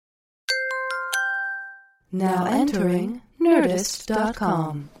Now entering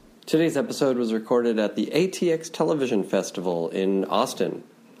Nerdist.com. Today's episode was recorded at the ATX Television Festival in Austin.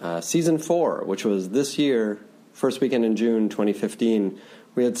 Season 4, which was this year, first weekend in June 2015.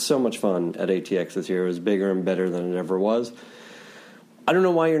 We had so much fun at ATX this year. It was bigger and better than it ever was. I don't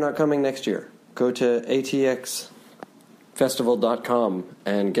know why you're not coming next year. Go to atxfestival.com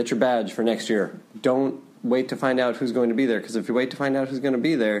and get your badge for next year. Don't wait to find out who's going to be there, because if you wait to find out who's going to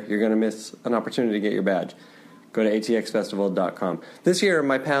be there, you're going to miss an opportunity to get your badge. Go to atxfestival.com. This year,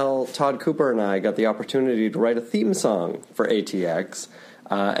 my pal Todd Cooper and I got the opportunity to write a theme song for ATX,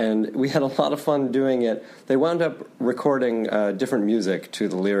 and we had a lot of fun doing it. They wound up recording different music to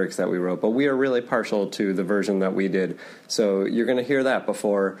the lyrics that we wrote, but we are really partial to the version that we did, so you're going to hear that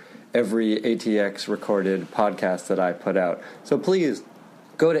before every ATX recorded podcast that I put out. So please,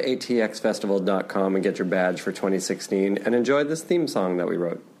 go to atxfestival.com and get your badge for 2016 and enjoy this theme song that we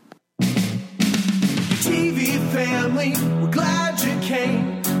wrote. TV family, we're glad you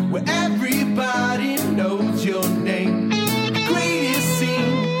came, where everybody knows your name. The greatest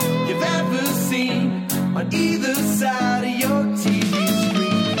scene you've ever seen on either side of your TV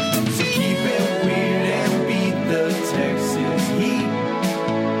screen. So keep it weird and beat the Texas heat.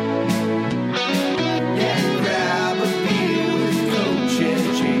 Yeah, grab a beer with Coach and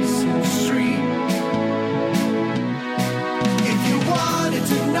Jason Street. If you wanted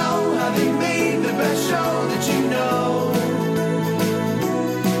to know how they made the best show that you know,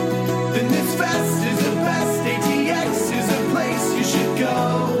 then this fest is the best. ATX is a place you should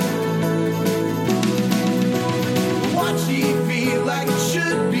go. Watch TV like it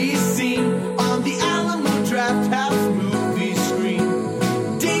should be seen on the Alamo Drafthouse movie screen.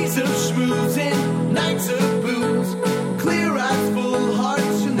 Days of schmoozing, nights of booze, clear eyes, full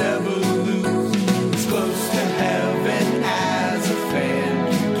hearts you'll never lose. As close to heaven as a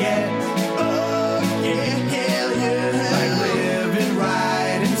fan can get. Oh yeah, hell yeah. Like living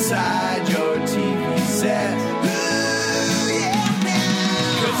right inside your TV set. Ooh, yeah,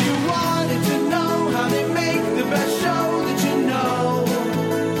 man. 'Cause you wanted to know how they make the best show that you know.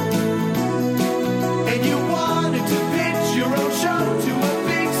 And you wanted to pitch your own show to a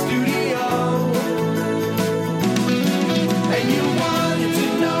big studio. And you wanted to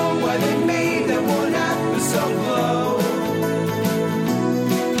know why they made that one episode glow.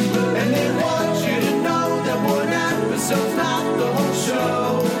 And they want you to know that one episode's not the whole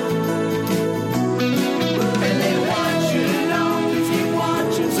show. And they want you to know, please keep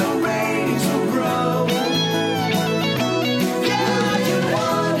watching so ratings will grow. Yeah, you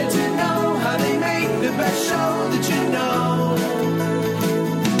wanted to know how they make the best show that you know.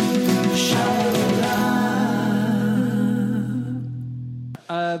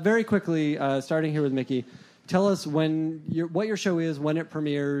 Very quickly, starting here with Mickey, tell us what your show is, when it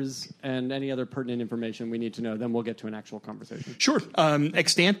premieres, and any other pertinent information we need to know. Then we'll get to an actual conversation. Sure.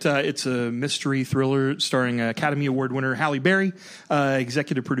 Extant, it's a mystery thriller starring Academy Award winner Halle Berry,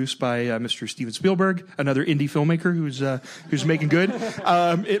 executive produced by Mr. Steven Spielberg, another indie filmmaker who's making good.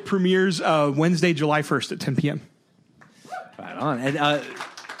 It premieres Wednesday, July 1st at 10 p.m. Right on. And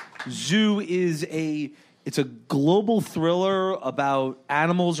Zoo is it's a global thriller about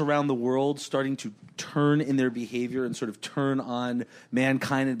animals around the world starting to turn in their behavior and sort of turn on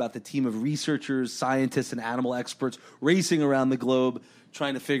mankind, and about the team of researchers, scientists, and animal experts racing around the globe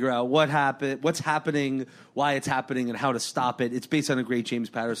trying to figure out what's happening, why it's happening, and how to stop it. It's based on a great James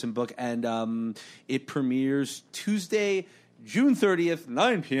Patterson book, and it premieres Tuesday, June 30th,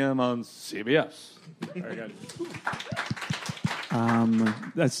 9 p.m. on CBS. Very good. I'm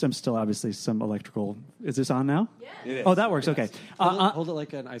still obviously some electrical. Is this on now? It is. Oh, that works. Okay. Hold it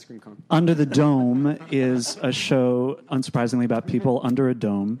like an ice cream cone. Under the Dome is a show, unsurprisingly, about people under a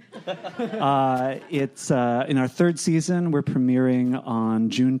dome. It's in our third season. We're premiering on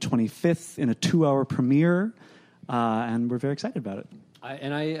June 25th in a 2-hour premiere, and we're very excited about it.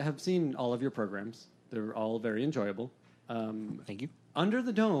 I have seen all of your programs. They're all very enjoyable. Thank you. Under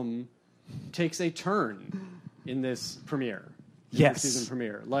the Dome takes a turn in this premiere. Yes. Season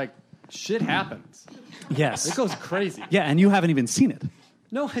premiere. Like, shit happens. Yes. It goes crazy. Yeah, and you haven't even seen it.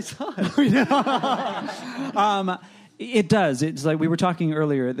 No, I saw it. It does. It's like we were talking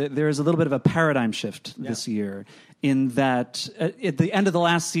earlier, that there is a little bit of a paradigm shift this year. in that at the end of the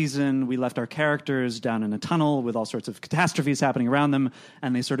last season, we left our characters down in a tunnel with all sorts of catastrophes happening around them,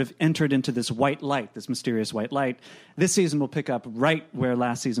 and they sort of entered into this white light, this mysterious white light. This season will pick up right where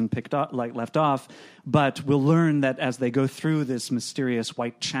last season left off, but we'll learn that as they go through this mysterious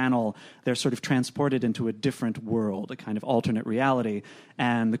white channel, they're sort of transported into a different world, a kind of alternate reality.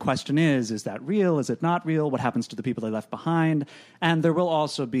 And the question is that real? Is it not real? What happens to the people they left behind? And there will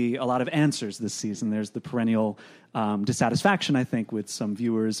also be a lot of answers this season. There's the perennial dissatisfaction, I think, with some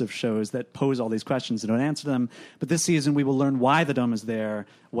viewers of shows that pose all these questions and don't answer them. But this season, we will learn why the dome is there,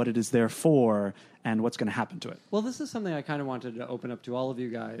 what it is there for, and what's going to happen to it. Well, this is something I kind of wanted to open up to all of you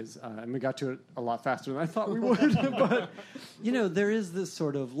guys, and we got to it a lot faster than I thought we would. But, there is this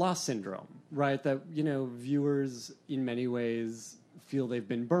sort of loss syndrome, right? That, viewers in many ways feel they've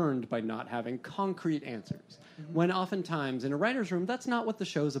been burned by not having concrete answers. Mm-hmm. When oftentimes in a writer's room, that's not what the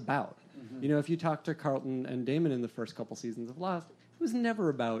show's about. Mm-hmm. If you talk to Carlton and Damon in the first couple seasons of Lost, it was never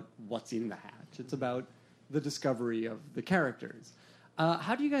about what's in the hatch. It's about the discovery of the characters.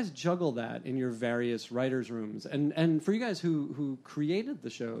 How do you guys juggle that in your various writers' rooms? And for you guys who created the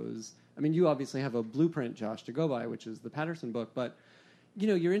shows, I mean, you obviously have a blueprint, Josh, to go by, which is the Patterson book, but,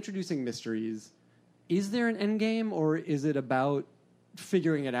 you're introducing mysteries. Is there an end game, or is it about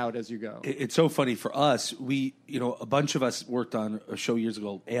figuring it out as you go? It's so funny for us. We, a bunch of us worked on a show years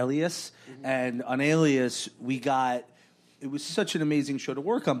ago, Alias, and on Alias, it was such an amazing show to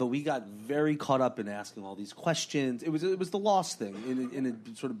work on, but we got very caught up in asking all these questions. It was the Lost thing, in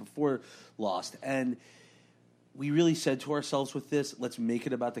a sort of before Lost, and we really said to ourselves with this, let's make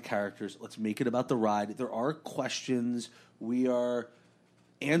it about the characters, let's make it about the ride. There are questions, we are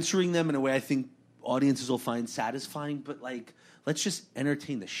answering them in a way I think audiences will find satisfying, but let's just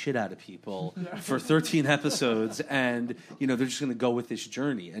entertain the shit out of people for 13 episodes, and they're just going to go with this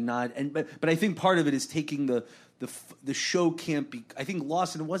journey but I think part of it is taking the show can't be. I think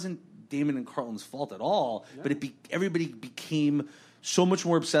Lost, and it wasn't Damon and Carlton's fault at all, but everybody became so much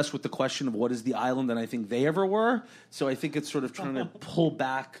more obsessed with the question of what is the island than I think they ever were. So I think it's sort of trying to pull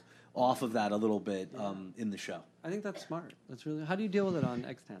back off of that a little bit in the show. I think that's smart. That's really. How do you deal with it on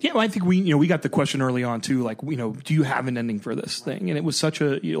X10? Yeah, well, I think we got the question early on too. Do you have an ending for this thing? And it was such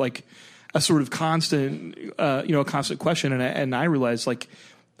a sort of constant, constant question. And I realized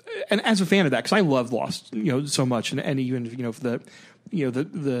and as a fan of that, because I love Lost, so much, and even for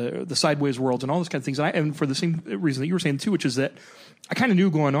the sideways worlds and all those kind of things. And for the same reason that you were saying too, which is that I kind of knew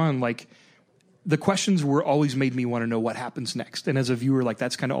going on the questions were always made me want to know what happens next. And as a viewer,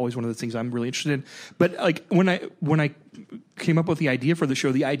 that's kind of always one of the things I'm really interested in. But when I came up with the idea for the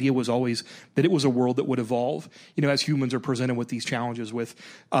show, the idea was always that it was a world that would evolve, as humans are presented with these challenges with,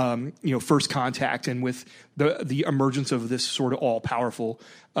 first contact and with the emergence of this sort of all powerful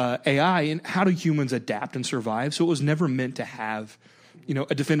AI, and how do humans adapt and survive? So it was never meant to have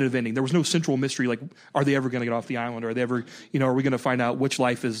a definitive ending. There was no central mystery, are they ever going to get off the island? Or are they ever, are we going to find out which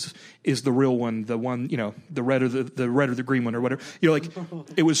life is the real one, the one, the red or the green one or whatever?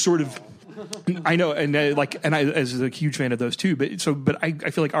 It was sort of, I know, and I as a huge fan of those too, but I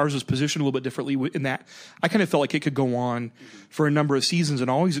feel like ours was positioned a little bit differently in that I kind of felt like it could go on for a number of seasons and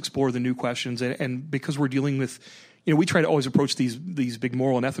always explore the new questions, and because we're dealing with, we try to always approach these big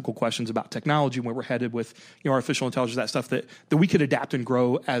moral and ethical questions about technology, where we're headed with artificial intelligence, that stuff that we could adapt and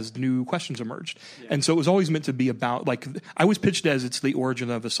grow as new questions emerged. Yeah. And so it was always meant to be about, I was pitched as it's the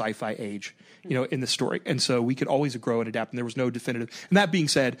origin of a sci-fi age, in the story. And so we could always grow and adapt, and there was no definitive. And that being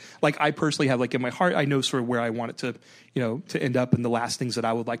said, I personally have in my heart, I know sort of where I want it to end up, and the last things that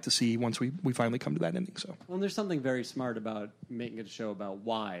I would like to see once we finally come to that ending. So, well, there's something very smart about making it a show about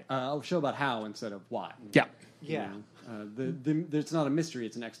why, a show about how instead of why. Yeah. Yeah. It's not a mystery;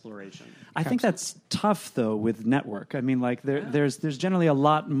 it's an exploration. I think that's tough, though, with network. I mean, there's generally a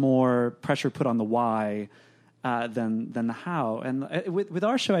lot more pressure put on the why than the how. And with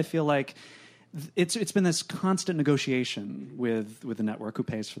our show, I feel like it's been this constant negotiation with the network, who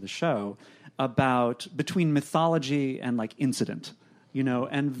pays for the show, between mythology and incident.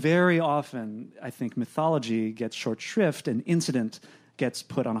 And very often, I think mythology gets short shrift and incident gets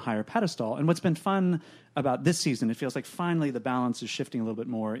put on a higher pedestal. And what's been fun about this season, it feels like finally the balance is shifting a little bit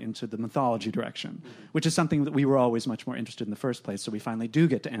more into the mythology direction, which is something that we were always much more interested in the first place. So we finally do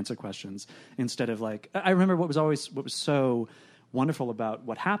get to answer questions instead of I remember what was so wonderful about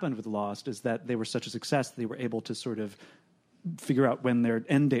what happened with Lost is that they were such a success that they were able to sort of figure out when their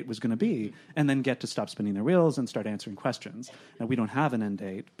end date was going to be and then get to stop spinning their wheels and start answering questions. Now, we don't have an end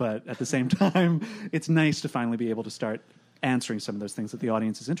date, but at the same time, it's nice to finally be able to start answering some of those things that the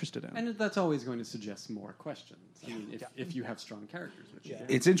audience is interested in. And that's always going to suggest more questions. I mean, if you have strong characters, which you do.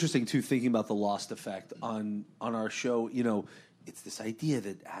 It's interesting too, thinking about the Lost effect on our show. You know, it's this idea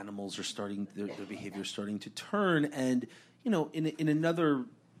that animals are starting their behavior is starting to turn, and you know, in another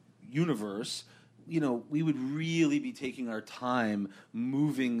universe, you know, we would really be taking our time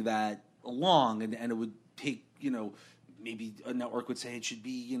moving that along, and it would take, you know, maybe a network would say it should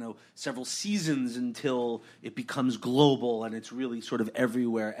be, you know, several seasons until it becomes global and it's really sort of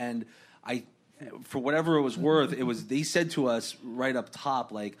everywhere. And for whatever it was worth, they said to us right up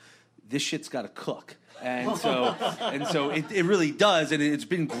top, like, this shit's got to cook. And so it really does, and it's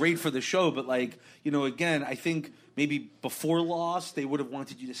been great for the show. But like, you know, again, I think maybe before Lost they would have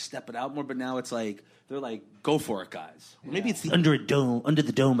wanted you to step it out more, but now it's like they're like, go for it, guys. Or maybe it's the under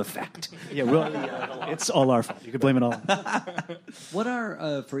the dome effect. Yeah, it's all our fault. You can blame it all. What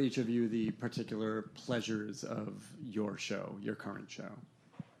are, for each of you, the particular pleasures of your show, your current show,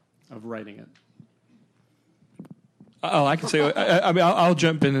 of writing it? Oh, I can say. I mean, I'll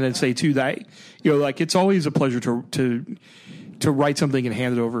jump in and then say too that, you know, like, it's always a pleasure to write something and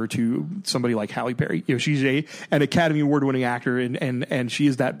hand it over to somebody like Halle Berry. You know, she's an Academy Award-winning actor, and she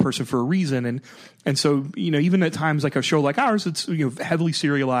is that person for a reason. And so, you know, even at times like a show like ours, it's, you know, heavily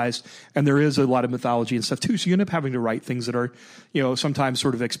serialized, and there is a lot of mythology and stuff too. So you end up having to write things that are, you know, sometimes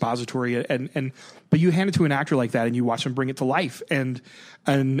sort of expository, but you hand it to an actor like that, and you watch them bring it to life and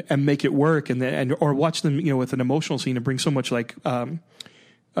make it work, or watch them, you know, with an emotional scene and bring so much like.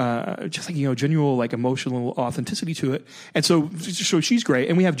 Just like, you know, genuine, like, emotional authenticity to it. And so she's great.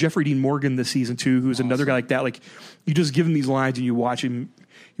 And we have Jeffrey Dean Morgan this season too, who's another guy like that. Like, you just give him these lines and you watch him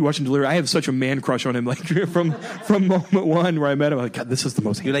deliver. I have such a man crush on him, like, from moment one where I met him. I'm like, God, this is the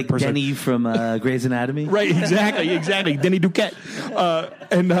most. You're like person. Denny from Grey's Anatomy, right? Exactly. Denny Duquette.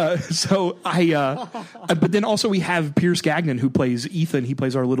 But then also we have Pierce Gagnon, who plays Ethan. He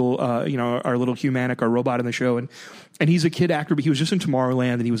plays our little, our little humanic, our robot in the show, and he's a kid actor, but he was just in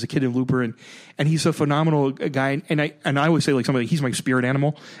Tomorrowland, and he was a kid in Looper, and he's a phenomenal guy. And I always say, like, somebody, he's my spirit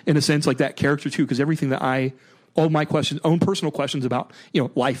animal in a sense, like that character too, because everything that all my own personal questions about, you know,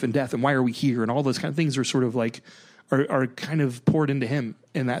 life and death and why are we here and all those kind of things are sort of like are kind of poured into him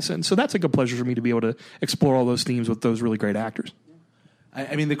in that sense. So that's like a pleasure for me to be able to explore all those themes with those really great actors.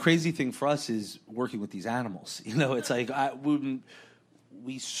 I mean, the crazy thing for us is working with these animals. You know, it's like when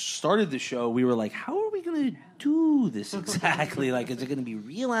we started the show, we were like, how are we going to do this exactly? Like, is it going to be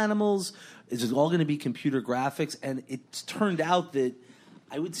real animals? Is it all going to be computer graphics? And it's turned out that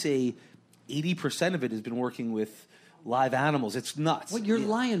I would say 80% of it has been working with live animals. It's nuts. Well, your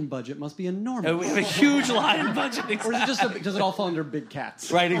lion budget must be enormous. We have a huge lion budget. Exactly. Or is it just does it all fall under big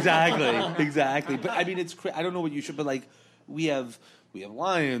cats? Right, exactly. But I mean, it's I don't know what you should, but like we have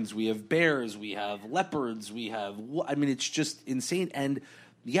lions, we have bears, we have leopards, we have. I mean, it's just insane. And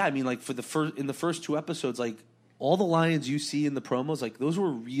yeah, I mean, like in the first two episodes, like all the lions you see in the promos, like those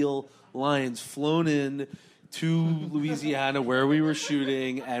were real lions flown in to Louisiana where we were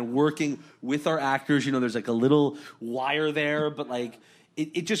shooting and working with our actors. You know, there's like a little wire there, but like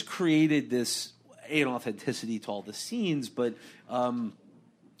it just created this an authenticity to all the scenes, but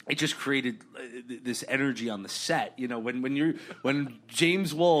it just created this energy on the set. You know, when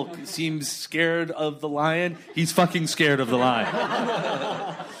James Wolk seems scared of the lion, he's fucking scared of the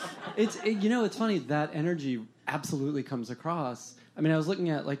lion. It's funny, that energy absolutely comes across. I mean, I was looking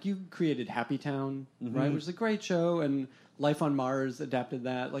at, like, you created Happy Town, right, which is a great show, and Life on Mars adapted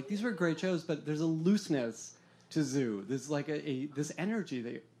that. Like, these were great shows, but there's a looseness to Zoo. There's like this energy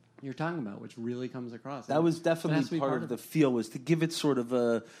that you're talking about, which really comes across. That was definitely part of the feel, was to give it sort of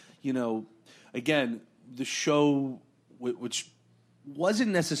a, you know, again, the show, which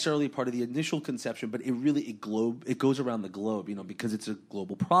wasn't necessarily part of the initial conception, but it goes around the globe, you know, because it's a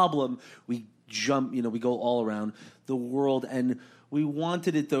global problem. We go all around the world, and we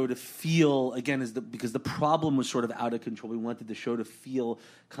wanted it, though, to feel, again, because the problem was sort of out of control. We wanted the show to feel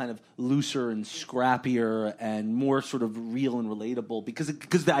kind of looser and scrappier and more sort of real and relatable, because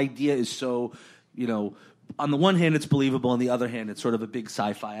the idea is so, you know, on the one hand it's believable, on the other hand it's sort of a big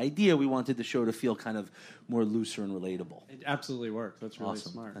sci-fi idea. We wanted the show to feel kind of more looser and relatable. It absolutely worked. That's really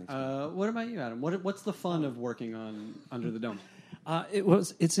awesome. Smart. Thanks, what about you, Adam? What's the fun of working on Under the Dome?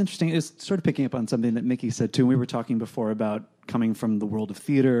 It's interesting. It's sort of picking up on something that Mickey said too. We were talking before about coming from the world of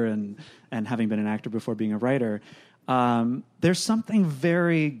theater and having been an actor before being a writer. There's something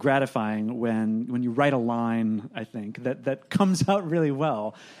very gratifying when you write a line, I think, that comes out really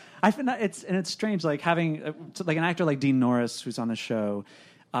well. I find that it's strange, like having like an actor like Dean Norris, who's on the show.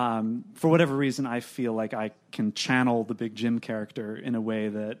 for whatever reason, I feel like I can channel the Big Jim character in a way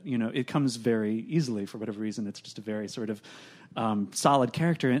that, it comes very easily. For whatever reason, it's just a very sort of solid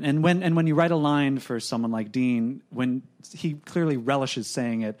character. And when you write a line for someone like Dean, when he clearly relishes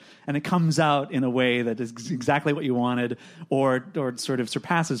saying it, and it comes out in a way that is exactly what you wanted, or sort of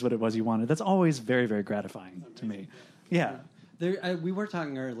surpasses what it was you wanted, that's always very, very gratifying to me. Yeah. We were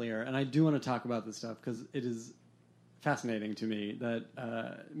talking earlier, and I do want to talk about this stuff because it is fascinating to me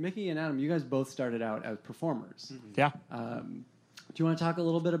that Mickey and Adam, you guys both started out as performers. Mm-hmm. Yeah. Do you want to talk a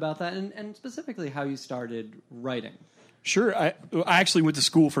little bit about that, and specifically how you started writing? Sure. I actually went to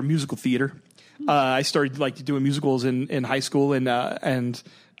school for musical theater. I started doing musicals in high school, and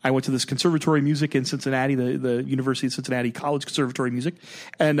I went to this conservatory of music in Cincinnati, the University of Cincinnati College Conservatory of Music,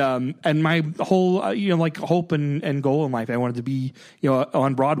 and my whole hope and goal in life, I wanted to be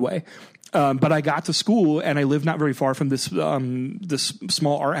on Broadway. But I got to school, and I lived not very far from this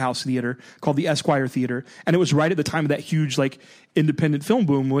small art house theater called the Esquire Theater, and it was right at the time of that huge independent film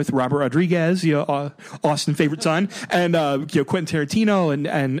boom with Robert Rodriguez, Austin's favorite son, and Quentin Tarantino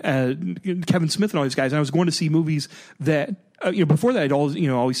and Kevin Smith and all these guys. And I was going to see movies that. Before that, I'd always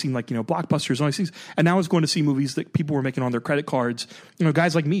seen blockbusters and all these things, and now I was going to see movies that people were making on their credit cards.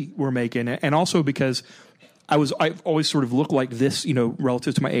 Guys like me were making, and also because I've always sort of looked like this,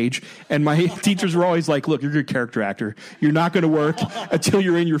 relative to my age. And my teachers were always like, look, you're a good character actor. You're not going to work until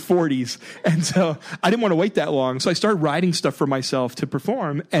you're in your 40s. And so I didn't want to wait that long. So I started writing stuff for myself to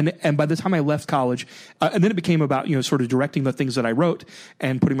perform. And by the time I left college, and then it became about, sort of directing the things that I wrote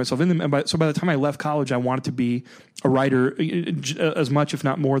and putting myself in them. And so by the time I left college, I wanted to be a writer as much, if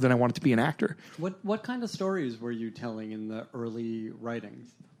not more, than I wanted to be an actor. What kind of stories were you telling in the early writings?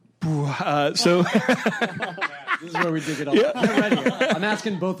 So this is where we dig it up. Yeah. Get ready. I'm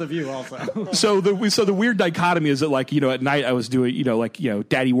asking both of you also. So the weird dichotomy is that at night I was doing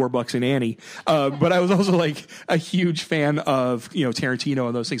Daddy Warbucks and Annie, but I was also a huge fan of Tarantino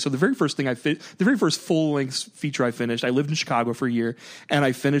and those things. So the very first thing the very first full length feature I finished, I lived in Chicago for a year, and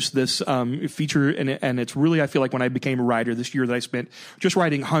I finished this feature, and it's really, I feel like when I became a writer this year that I spent just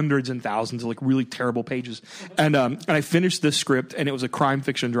writing hundreds and thousands of really terrible pages, and I finished this script, and it was a crime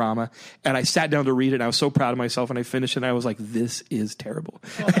fiction drama. And I sat down to read it, and I was so proud of myself, and I finished it, and I was like, this is terrible.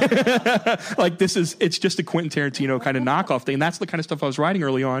 It's just a Quentin Tarantino kind of knockoff thing. And that's the kind of stuff I was writing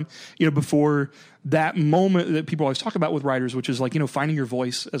early on, before that moment that people always talk about with writers, which is finding your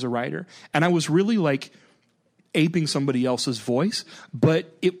voice as a writer. And I was really aping somebody else's voice,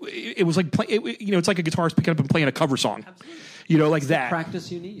 but it was it's like a guitarist picking up and playing a cover song. Absolutely. It's that. The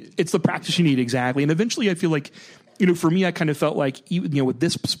practice you need. It's the practice you need, exactly. And eventually I feel like, for me, I kind of felt like, with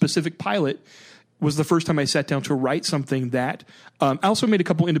this specific pilot was the first time I sat down to write something that, I also made a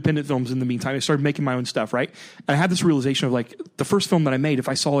couple independent films in the meantime. I started making my own stuff, right? And I had this realization of the first film that I made, if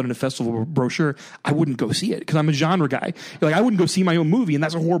I saw it in a festival brochure, I wouldn't go see it because I'm a genre guy. I wouldn't go see my own movie, and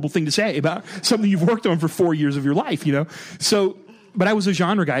that's a horrible thing to say about something you've worked on for 4 years of your life, So, but I was a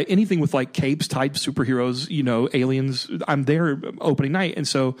genre guy. Anything with capes, type, superheroes, aliens, I'm there opening night. And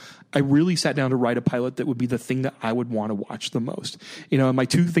so I really sat down to write a pilot that would be the thing that I would want to watch the most. And my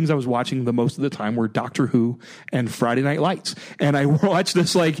two things I was watching the most of the time were Doctor Who and Friday Night Lights. And I watched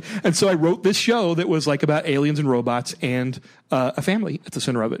this and so I wrote this show that was about aliens and robots and a family at the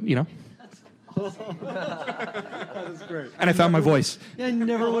center of it, That's great. And I found my voice. Yeah, I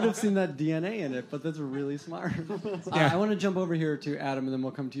never would have seen that DNA in it, but that's really smart. I want to jump over here to Adam, and then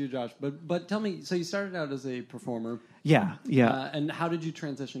we'll come to you, Josh. But tell me, so you started out as a performer. Yeah. And how did you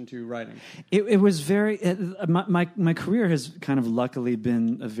transition to writing? It was very. My career has kind of luckily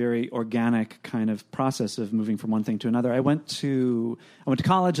been a very organic kind of process of moving from one thing to another. I went to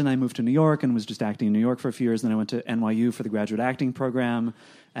college, and I moved to New York, and was just acting in New York for a few years. Then I went to NYU for the graduate acting program,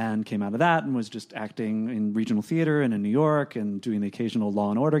 and came out of that and was just acting in regional theater and in New York and doing the occasional Law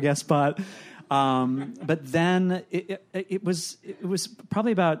and Order guest spot. But then it was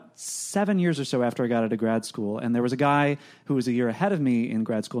probably about 7 years or so after I got out of grad school, and there was a guy who was a year ahead of me in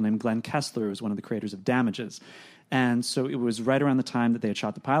grad school named Glenn Kessler, who was one of the creators of Damages. And so it was right around the time that they had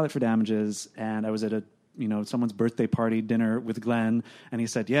shot the pilot for Damages, and I was at someone's birthday party dinner with Glenn, and he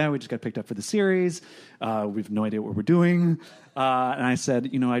said, yeah, we just got picked up for the series. We have no idea what we're doing. And I said,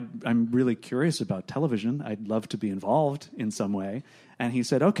 I'm really curious about television. I'd love to be involved in some way. And he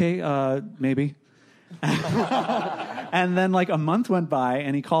said, okay, maybe. And then a month went by,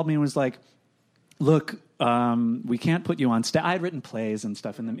 and he called me and was like, look, we can't put you on staff. I had written plays and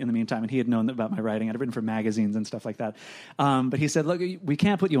stuff in the meantime, and he had known about my writing. I'd written for magazines and stuff like that. But he said, look, we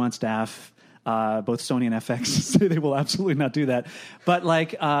can't put you on staff. Both Sony and FX say they will absolutely not do that. But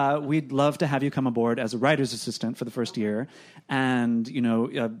like, we'd love to have you come aboard as a writer's assistant for the first year. And,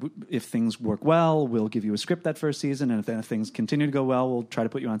 if things work well, we'll give you a script that first season. And if things continue to go well, we'll try to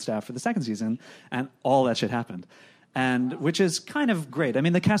put you on staff for the second season. And all that shit happened. And which is kind of great. I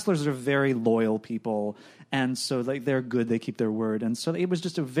mean, the Kesslers are very loyal people, and so like they're good. They keep their word, and so it was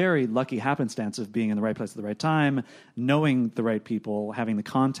just a very lucky happenstance of being in the right place at the right time, knowing the right people, having the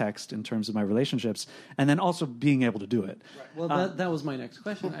context in terms of my relationships, and then also being able to do it. Right. Well, that was my next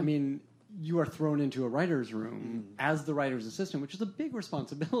question. I mean, you are thrown into a writer's room as the writer's assistant, which is a big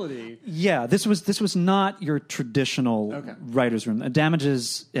responsibility. Yeah, this was not your traditional writer's room.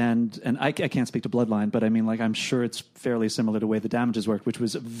 Damages and I can't speak to Bloodline, but I mean, like, I'm sure it's fairly similar to the way the Damages worked, which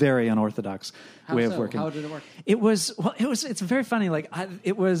was a very unorthodox way of working. How did it work? It's very funny. Like,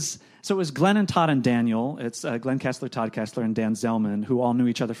 it was Glenn and Todd and Daniel. It's Glenn Kessler, Todd Kessler, and Dan Zellman, who all knew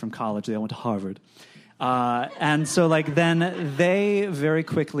each other from college. They all went to Harvard. And so, like, then they very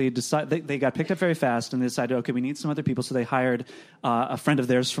quickly decided, they got picked up very fast, and they decided, okay, we need some other people. So they hired a friend of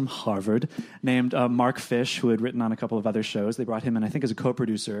theirs from Harvard named Mark Fish, who had written on a couple of other shows. They brought him in, I think, as a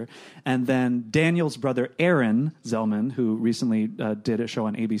co-producer. And then Daniel's brother, Aaron Zellman, who recently did a show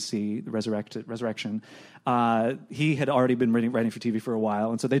on ABC, Resurrection, he had already been writing for TV for a while,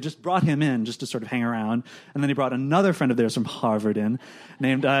 and so they just brought him in just to sort of hang around. And then he brought another friend of theirs from Harvard in,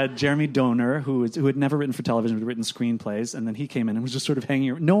 named Jeremy Donor, who had never written for television, but written screenplays. And then he came in and was just sort of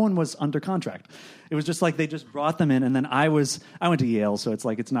hanging around. No one was under contract. It was just like they just brought them in. And then I went to Yale, so it's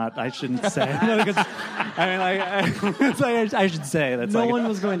like it's not. I shouldn't say. I should say that's no one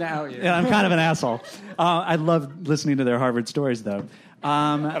was going to out you. Yeah, I'm kind of an asshole. I love listening to their Harvard stories, though.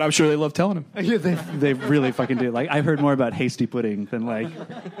 And I'm sure they love telling him. Yeah, they really fucking do. Like, I heard more about hasty pudding than like.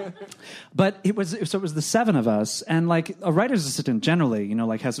 But it was the seven of us, and like a writer's assistant generally,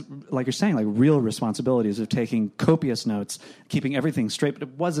 like has, like you're saying, like real responsibilities of taking copious notes, keeping everything straight. But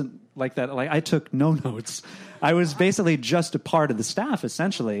it wasn't like that. Like, I took no notes. I was basically just a part of the staff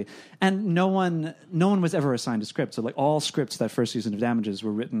essentially, and no one was ever assigned a script. So like all scripts that first season of Damages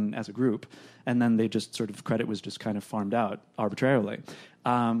were written as a group, and then they just sort of credit was just kind of farmed out arbitrarily.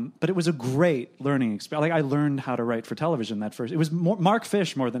 But it was a great learning experience. Like, I learned how to write for television that first. It was Mark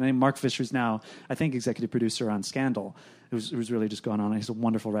Fish more than any. Mark Fish, who's now, I think, executive producer on Scandal, who's really just gone on. He's a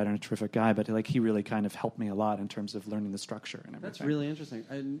wonderful writer and a terrific guy, but like he really kind of helped me a lot in terms of learning the structure and everything. That's really interesting.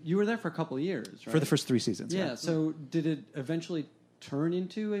 And you were there for a couple of years, right? For the first 3 seasons. Yeah. So did it eventually turn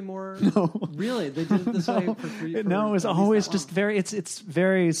into a more... No. Really? They did it this way for 3 No, it was always just very... It's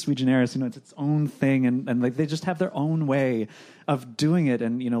very sui generis, it's its own thing, and like they just have their own way of doing it,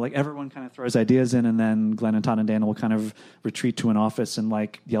 and like everyone kind of throws ideas in, and then Glenn and Todd and Daniel will kind of retreat to an office and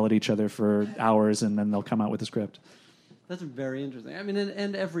like yell at each other for hours, and then they'll come out with a script. That's very interesting. I mean,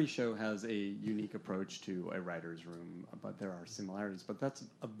 and every show has a unique approach to a writer's room, but there are similarities. But that's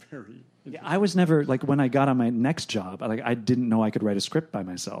a very... Yeah, I was never, like, when I got on my next job, I didn't know I could write a script by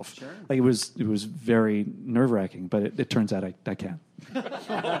myself. Sure. Like, it was very nerve-wracking, but it turns out I can.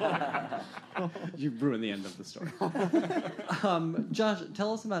 You ruined the end of the story. Josh,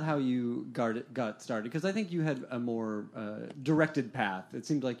 tell us about how you got started, because I think you had a more directed path. It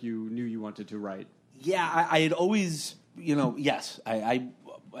seemed like you knew you wanted to write. Yeah, I had always... yes, I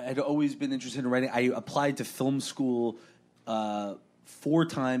had always been interested in writing. I applied to film school 4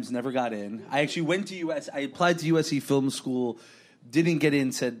 times, never got in. I actually went to I applied to USC Film School, didn't get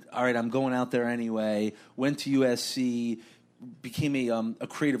in, said, all right, I'm going out there anyway. Went to USC, became a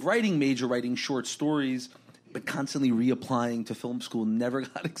creative writing major, writing short stories, but constantly reapplying to film school. Never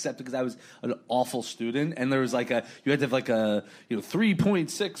got accepted because I was an awful student, and there was like you had to have like a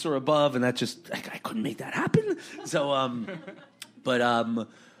 3.6 or above, and that just I couldn't make that happen. So,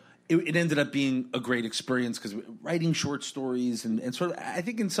 it ended up being a great experience because writing short stories and sort of, I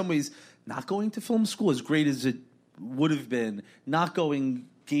think in some ways not going to film school, as great as it would have been, not going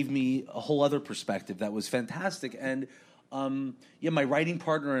gave me a whole other perspective that was fantastic. And my writing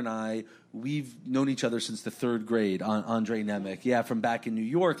partner and I, we've known each other since the 3rd grade. Andre Nemec, from back in New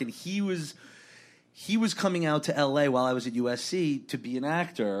York, and he was coming out to LA while I was at USC to be an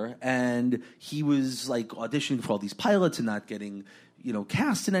actor, and he was like auditioning for all these pilots and not getting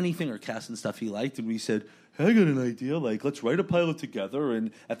cast in anything or cast in stuff he liked. And we said, hey, I got an idea, like, let's write a pilot together.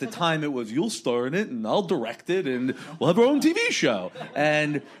 And at the time it was, you'll star in it and I'll direct it and we'll have our own TV show.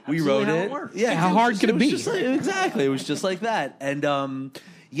 And we wrote it. It works. Yeah, how hard could it be? Exactly, it was just like that. And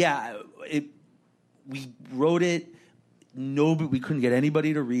we wrote it. We couldn't get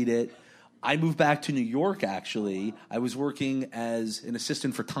anybody to read it. I moved back to New York, actually. I was working as an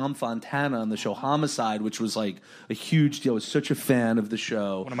assistant for Tom Fontana on the show Homicide, which was like a huge deal. I was such a fan of the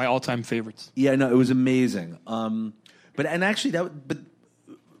show. One of my all-time favorites. Yeah, no, it was amazing. But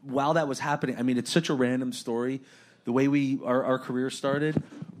while that was happening, I mean, it's such a random story. The way our career started,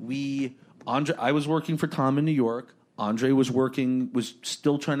 I was working for Tom in New York. Andre was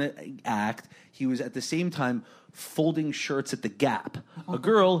still trying to act. He was at the same time folding shirts at the Gap. A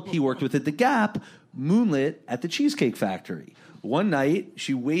girl he worked with at the Gap moonlit at the Cheesecake Factory. One night,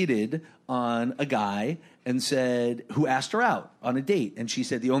 she waited on a guy and said, who asked her out on a date. And she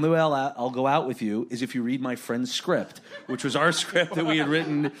said, the only way I'll go out with you is if you read my friend's script, which was our script that we had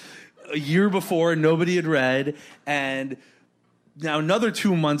written a year before, nobody had read. And now another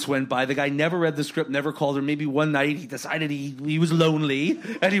 2 months went by. The guy never read the script, never called her. Maybe one night he decided he was lonely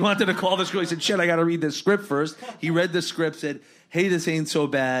and he wanted to call this girl. He said, shit, I got to read this script first. He read the script, said, hey, this ain't so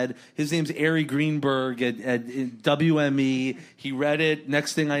bad. His name's Ari Greenberg at WME. He read it.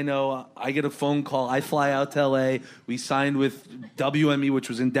 Next thing I know, I get a phone call. I fly out to LA. We signed with WME, which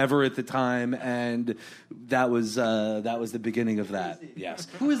was Endeavor at the time, and that was the beginning of that. Yes.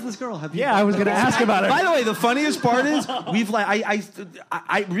 Who is this girl? I was going to ask about her. By the way, the funniest part is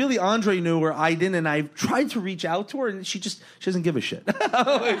I really Andre knew her, I didn't, and I tried to reach out to her, and she doesn't give a shit.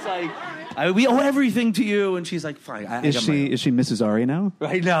 It's like we owe everything to you, and she's like, fine. Is she Mrs. Ari now?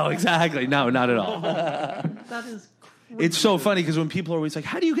 Right? No, exactly. No, not at all. That is. It's so funny because when people are always like,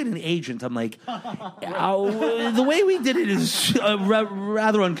 how do you get an agent? I'm like, the way we did it is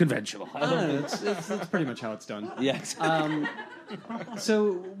rather unconventional. It's pretty much how it's done. Yes.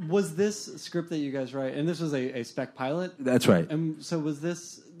 So was this script that you guys write, and this was a spec pilot? That's right. And so was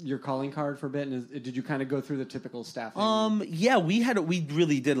this your calling card for a bit? And did you kind of go through the typical staffing? Yeah, we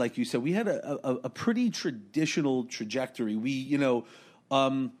really did, like you said, we had a pretty traditional trajectory.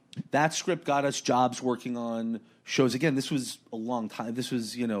 That script got us jobs working on shows. Again, this was a long time. This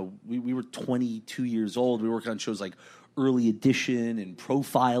was, we were 22 years old. We were working on shows like Early Edition and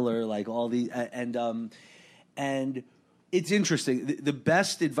Profiler, like all these, and it's interesting. The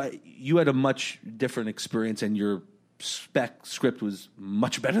best advice, you had a much different experience, and your spec script was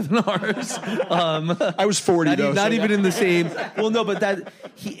much better than ours. I was 40, not even in the same. Well, no, but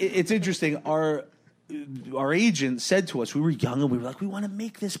it's interesting. Our agent said to us, we were young, and we were like, we want to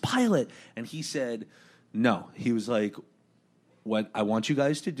make this pilot. And he said, no. He was like, what I want you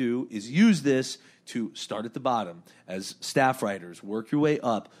guys to do is use this to start at the bottom as staff writers, work your way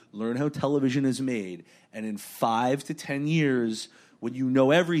up, learn how television is made, and in 5 to 10 years, when you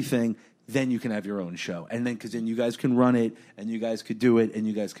know everything, then you can have your own show. And then, because then you guys can run it, and you guys could do it, and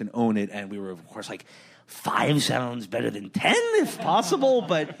you guys can own it. And we were, of course, like, 5 sounds better than 10 if possible,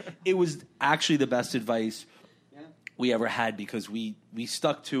 but it was actually the best advice we ever had, because we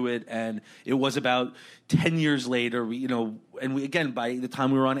stuck to it, and it was about 10 years later, again, by the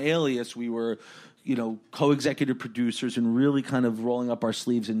time we were on Alias, we were, co-executive producers and really kind of rolling up our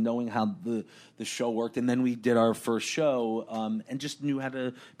sleeves and knowing how the show worked. And then we did our first show and just knew how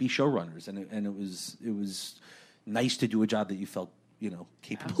to be showrunners, and it was nice to do a job that you felt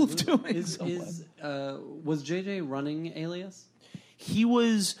capable of doing. Was JJ running Alias? He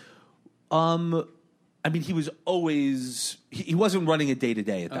was. He was always. He wasn't running it day to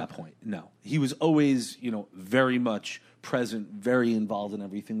day at that point. No, he was always, very much present, very involved in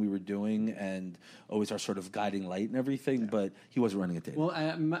everything we were doing, and always our sort of guiding light and everything. Yeah. But he wasn't running it day to day.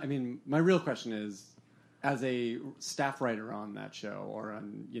 Well, my real question is, as a staff writer on that show, or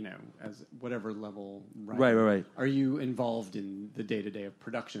on, as whatever level writer, right. Are you involved in the day-to-day of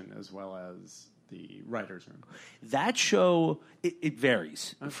production as well as the writer's room? That show, it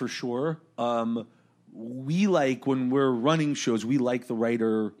varies, for sure. We like, when we're running shows, we like the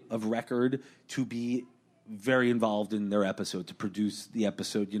writer of record to be very involved in their episode, to produce the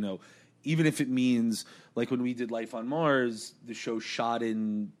episode, even if it means, like when we did Life on Mars, the show shot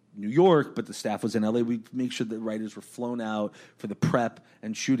in New York, but the staff was in LA. We'd make sure that writers were flown out for the prep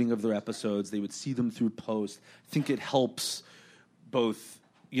and shooting of their episodes. They would see them through post. I think it helps both,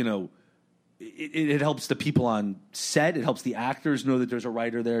 it helps the people on set. It helps the actors know that there's a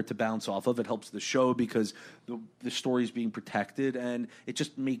writer there to bounce off of. It helps the show because the story's being protected, and it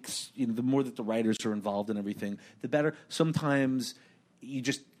just makes, the more that the writers are involved in everything, the better. Sometimes you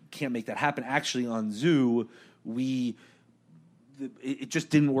just can't make that happen. Actually, on Zoo, it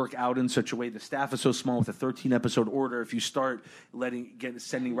just didn't work out in such a way. The staff is so small with a 13-episode order. If you start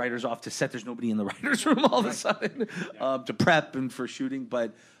sending writers off to set, there's nobody in the writers' room all of a sudden to prep and for shooting.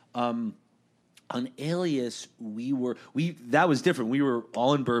 But On Alias, that was different. We were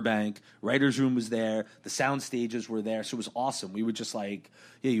all in Burbank. Writer's room was there. The sound stages were there. So it was awesome. We would just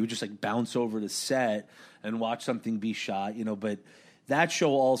you would just bounce over to set and watch something be shot, But that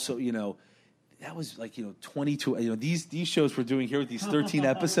show also, that was 22. These shows we're doing here with these 13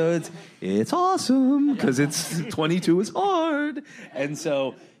 episodes. It's awesome because it's 22 is hard. And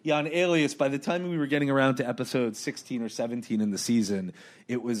so, on Alias, by the time we were getting around to episode 16 or 17 in the season,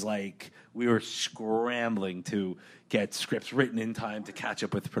 it was like we were scrambling to get scripts written in time to catch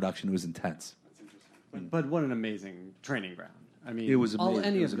up with the production. It was intense. But what an amazing training ground. I mean, it was amazing.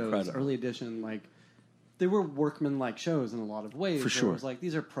 Any it was of those incredible. early edition, they were workman-like shows in a lot of ways. For sure. It was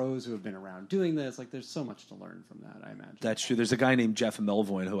these are pros who have been around doing this. There's so much to learn from that, I imagine. That's true. There's a guy named Jeff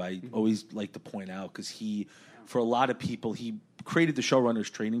Melvoin who I always like to point out because for a lot of people, he created the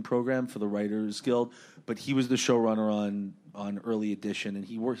showrunners training program for the Writers Guild, but he was the showrunner on early edition, and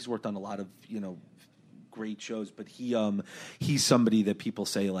he's worked on a lot of great shows. But he's somebody that people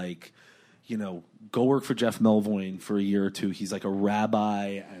say go work for Jeff Melvoin for a year or two. He's like a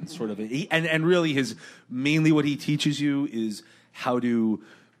rabbi and sort of and really mainly what he teaches you is how to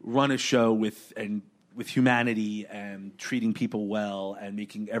run a show with humanity and treating people well and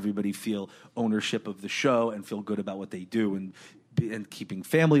making everybody feel ownership of the show and feel good about what they do and keeping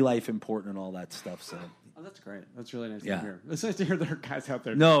family life important and all that stuff. So. Oh, that's great. That's really nice to hear. It's nice to hear there are guys out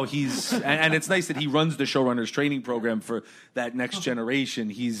there. No, and it's nice that he runs the showrunners training program for that next generation.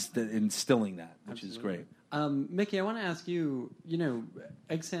 He's instilling that, which is great. Mickey, I want to ask you,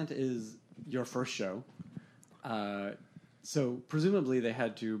 Egg Santa is your first show. So presumably they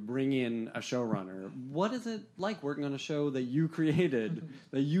had to bring in a showrunner. What is it like working on a show that you created,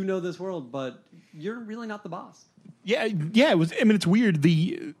 that this world, but you're really not the boss? Yeah, it was. I mean, it's weird.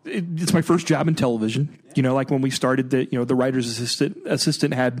 It's my first job in television. When we started, the writer's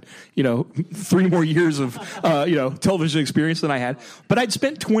assistant had 3 more years of television experience than I had. But I'd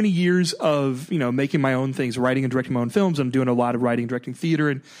spent 20 years of making my own things, writing and directing my own films. I'm doing a lot of writing and directing theater,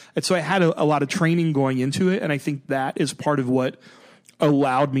 and so I had a lot of training going into it. And I think that is part of what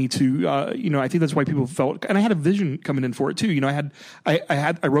allowed me to, I think that's why people felt, and I had a vision coming in for it too.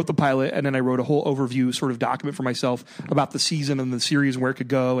 I wrote the pilot, and then I wrote a whole overview sort of document for myself about the season and the series and where it could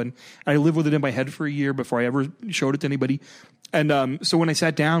go. And I lived with it in my head for a year before I ever showed it to anybody. And so when I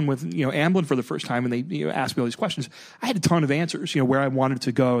sat down with Amblin for the first time, and they asked me all these questions, I had a ton of answers. Where I wanted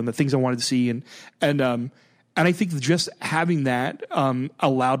to go and the things I wanted to see, and I think just having that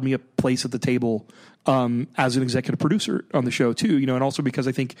allowed me a place at the table as an executive producer on the show too, and also because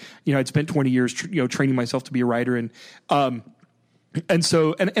I think, I'd spent 20 years, training myself to be a writer, and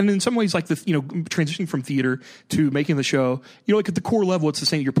so, and in some ways, transitioning from theater to making the show, at the core level, it's the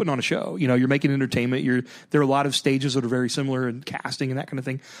same. You're putting on a show. You're making entertainment. There are a lot of stages that are very similar in casting and that kind of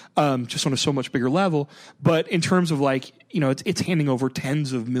thing, just on a so much bigger level. But in terms of it's handing over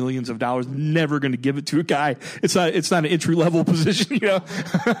tens of millions of dollars. Never going to give it to a guy. It's not an entry level position.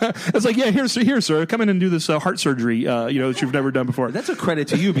 It's here, sir, come in and do this heart surgery. That you've never done before. That's a credit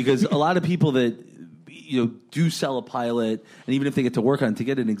to you because a lot of people that do sell a pilot, and even if they get to work on it, to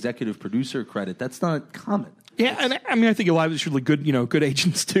get an executive producer credit, that's not common. Yeah, and I think a lot of it's really good, good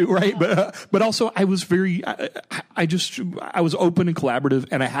agents too, right? But also I was I was open and collaborative,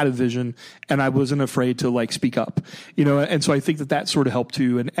 and I had a vision, and I wasn't afraid to speak up, and so I think that sort of helped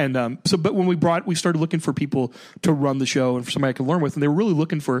too. But when we started looking for people to run the show and for somebody I could learn with, and they were really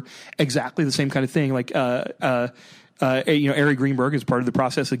looking for exactly the same kind of thing, Ari Greenberg is part of the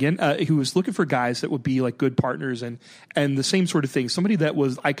process again, who was looking for guys that would be good partners and the same sort of thing. Somebody that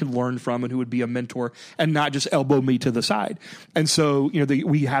I could learn from and who would be a mentor and not just elbow me to the side. And so,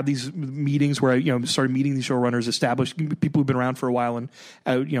 we had these meetings where I, started meeting these showrunners, established people who've been around for a while and,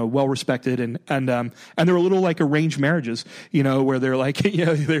 well respected. And there were little arranged marriages, where they're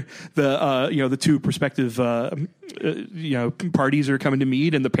they're the two prospective, parties are coming to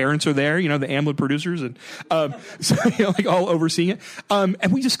meet and the parents are there, the Amblin producers. And, so, all overseeing it.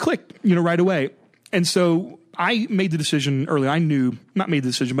 And we just clicked, right away. And so I made the decision early. Not made the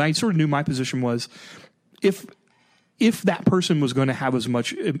decision, but I sort of knew my position was if that person was going to have as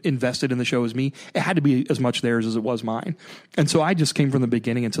much invested in the show as me, it had to be as much theirs as it was mine. And so I just came from the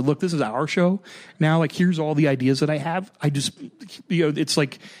beginning and said, look, this is our show. Now, here's all the ideas that I have. I just, it's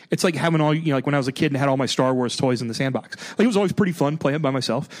like having all, when I was a kid and had all my Star Wars toys in the sandbox. It was always pretty fun playing it by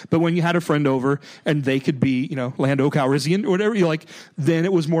myself. But when you had a friend over and they could be, Lando Calrissian or whatever, then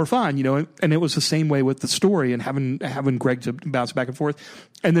it was more fun, and it was the same way with the story and having Greg to bounce back and forth.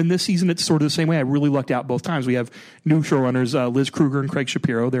 And then this season, it's sort of the same way. I really lucked out both times. We have new showrunners, Liz Kruger and Craig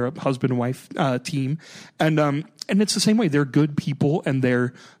Shapiro. They're a husband and wife team, and it's the same way. They're good people and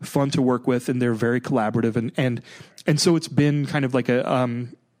they're fun to work with and they're very collaborative and so it's been kind of like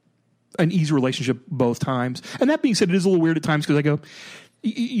an easy relationship both times. And that being said, it is a little weird at times because I go,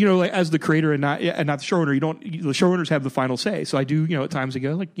 like as the creator and not the showrunner, the showrunners have the final say. So I do, at times I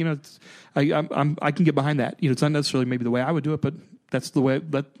go like, I can get behind that. It's not necessarily maybe the way I would do it, but that's the way.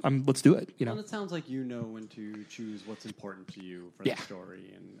 Let's do it. Well, it sounds like when to choose what's important to you for the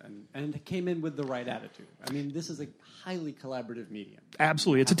story, and it came in with the right attitude. I mean, this is a highly collaborative medium.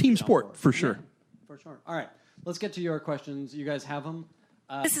 Absolutely, it's a team sport for sure. Yeah, for sure. All right, let's get to your questions. You guys have them.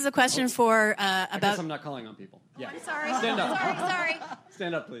 This is a question for I about. guess I'm not calling on people. Yeah. I'm sorry. Stand up. Sorry.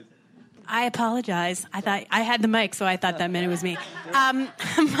 Stand up, please. I apologize. I thought I had the mic, so I thought that meant it was me.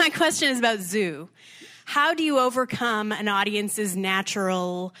 My question is about Zoo. How do you overcome an audience's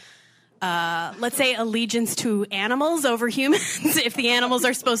natural, let's say, allegiance to animals over humans if the animals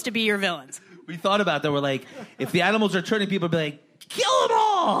are supposed to be your villains? We thought about that. We're like, if the animals are turning, people would be like, kill them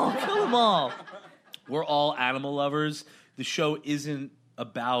all! Kill them all! We're all animal lovers. The show isn't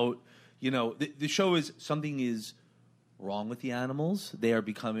about, the show is something is wrong with the animals. They are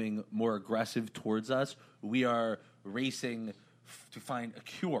becoming more aggressive towards us. We are racing to find a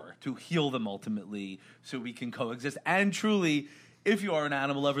cure, to heal them ultimately so we can coexist. And truly, if you are an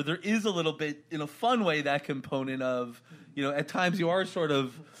animal lover, there is a little bit, in a fun way, that component of, at times you are sort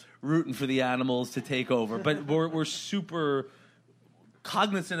of rooting for the animals to take over. But we're super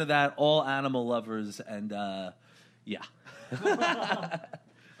cognizant of that, all animal lovers, and yeah.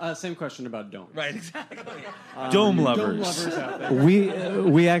 Same question about domes. Right, exactly. Dome lovers. Dome lovers out there.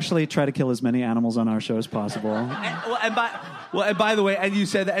 We actually try to kill as many animals on our show as possible. And by the way, and you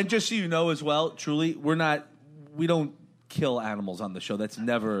said that, and just so you know as well, truly, we don't kill animals on the show. That's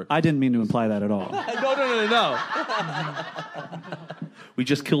never. I didn't mean to imply that at all. No. We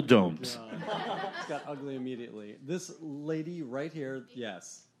just kill domes. It's got ugly immediately. This lady right here,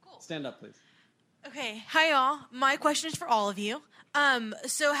 yes. Cool. Stand up, please. Okay, hi y'all. My question is for all of you.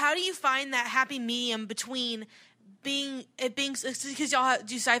 So how do you find that happy medium between being because y'all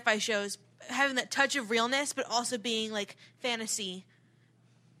do sci-fi shows, having that touch of realness, but also being like fantasy?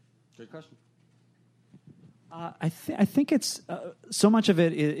 Good question. I think it's so much of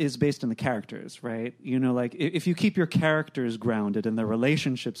it is based on the characters, right? Like if you keep your characters grounded and their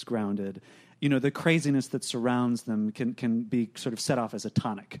relationships grounded, the craziness that surrounds them can be sort of set off as a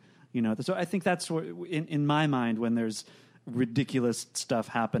tonic. So I think that's what, in my mind, when there's ridiculous stuff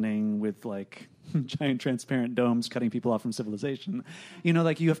happening with like giant transparent domes cutting people off from civilization,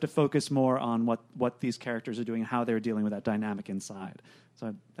 like you have to focus more on what these characters are doing, how they're dealing with that dynamic inside.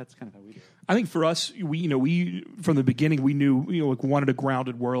 So that's kind of how we do it. I think for us, we from the beginning we knew we wanted a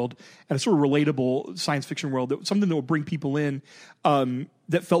grounded world and a sort of relatable science fiction world, something that would bring people in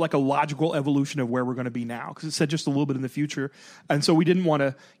that felt like a logical evolution of where we're going to be now, because it said just a little bit in the future, and so we didn't want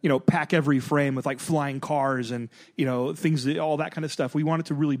to pack every frame with like flying cars and things, all that kind of stuff. We wanted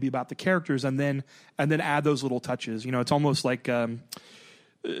to really be about the characters and then add those little touches. It's almost like curry,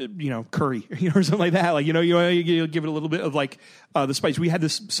 or something like that. Like, you give it a little bit of like the spice. We had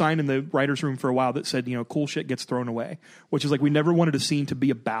this sign in the writer's room for a while that said, cool shit gets thrown away, which is like we never wanted a scene to be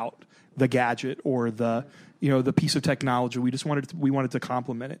about the gadget or the piece of technology. We just wanted to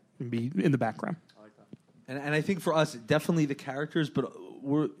complement it and be in the background. I like that. And I think for us, definitely the characters, but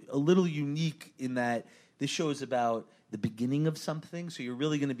we're a little unique in that this show is about the beginning of something, so you're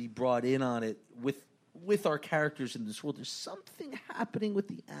really going to be brought in on it with our characters in this world. There's something happening with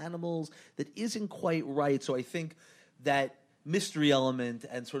the animals that isn't quite right. So I think that mystery element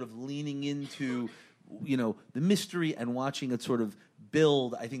and sort of leaning into, the mystery and watching it sort of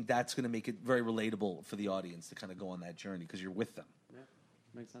build, I think that's going to make it very relatable for the audience to kind of go on that journey because you're with them. Yeah,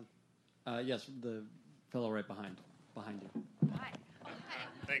 makes sense. Yes, the fellow right behind you. Hi.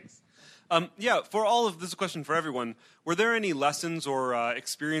 Thanks. For all of this is a question for everyone. Were there any lessons or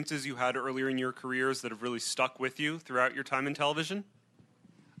experiences you had earlier in your careers that have really stuck with you throughout your time in television?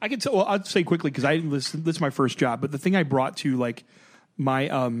 I can tell. Well, I'd say quickly because this is my first job. But the thing I brought to like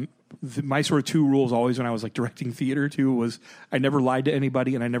my my sort of two rules always when I was like directing theater too was I never lied to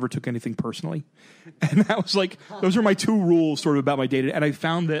anybody and I never took anything personally. And that was like those are my two rules sort of about my day. And I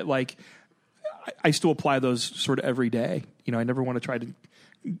found that like I still apply those sort of every day. I never want to try to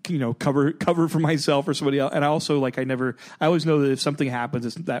cover for myself or somebody else. And I also I always know that if something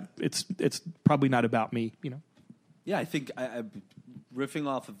happens, it's probably not about me, Yeah, I think I riffing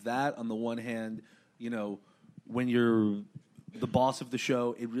off of that on the one hand, when you're the boss of the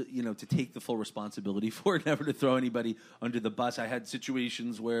show, to take the full responsibility for it, never to throw anybody under the bus. I had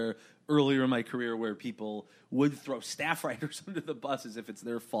situations where earlier in my career where people would throw staff writers under the bus as if it's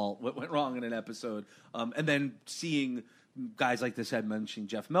their fault what went wrong in an episode, and then seeing guys like this, I mentioned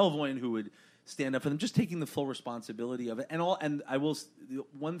Jeff Melvoin, who would stand up for them, just taking the full responsibility of it. And I will.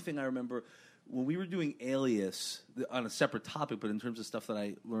 One thing I remember when we were doing Alias on a separate topic, but in terms of stuff that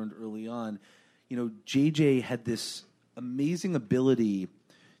I learned early on, JJ had this amazing ability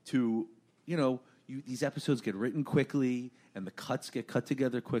to, these episodes get written quickly and the cuts get cut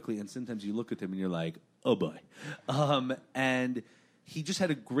together quickly, and sometimes you look at them and you're like, oh boy. And he just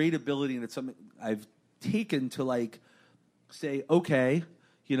had a great ability, and it's something I've taken to say, okay,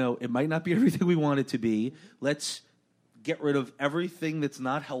 it might not be everything we want it to be. Let's get rid of everything that's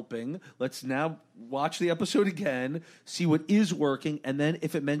not helping. Let's now watch the episode again, see what is working, and then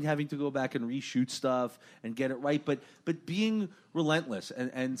if it meant having to go back and reshoot stuff and get it right, but being relentless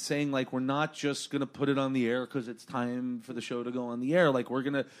and saying we're not just going to put it on the air because it's time for the show to go on the air. We're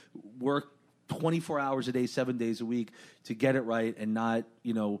going to work 24 hours a day, 7 days a week to get it right and not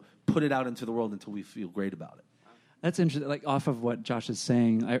put it out into the world until we feel great about it. That's interesting. Off of what Josh is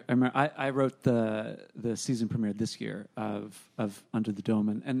saying, I remember I wrote the season premiere this year of Under the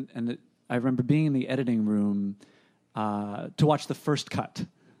Dome, and I remember being in the editing room to watch the first cut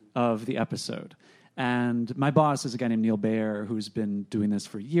of the episode. And my boss is a guy named Neil Baer, who's been doing this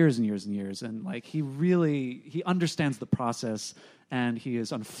for years and years and years, and he understands the process, and he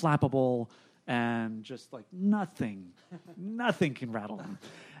is unflappable, and just nothing can rattle him.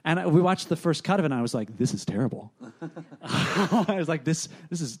 And we watched the first cut of it, and I was like, "This is terrible." I was like, "This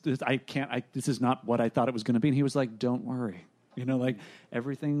is not what I thought it was going to be." And he was like, "Don't worry,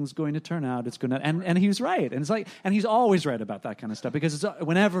 everything's going to turn out. It's going to." And he was right. And and he's always right about that kind of stuff, because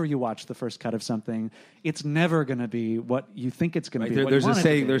whenever you watch the first cut of something, it's never going to be what you think it's going to be. There's a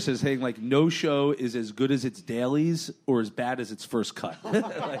saying. There's a saying no show is as good as its dailies or as bad as its first cut.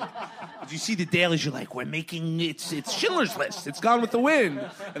 You see the dailies, you're like, we're making it's Schindler's List. It's Gone with the Wind.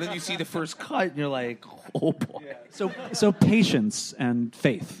 And then you see the first cut, and you're like, oh boy. Yeah. So patience and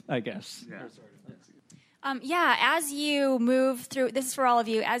faith, I guess. Yeah. As you move through, this is for all of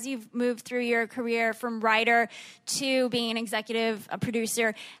you, as you've moved through your career from writer to being an executive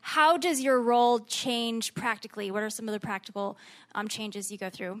producer, how does your role change practically? What are some of the practical changes you go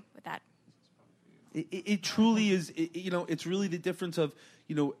through with that? It truly is, it's really the difference of,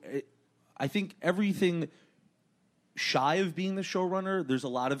 I think everything shy of being the showrunner, there's a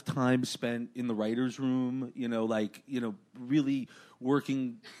lot of time spent in the writer's room, really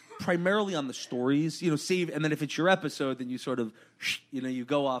working primarily on the stories, and then if it's your episode, then you sort of, you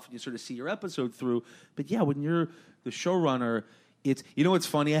go off and you sort of see your episode through. But yeah, when you're the showrunner, it's, it's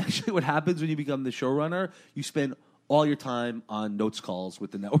funny actually what happens when you become the showrunner, you spend all your time on notes calls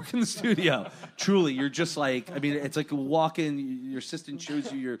with the network in the studio. Truly, you're just it's like a walk in, your assistant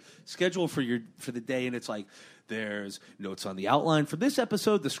shows you your schedule for the day, and it's like, there's notes on the outline for this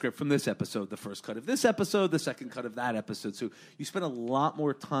episode, the script from this episode, the first cut of this episode, the second cut of that episode. So you spend a lot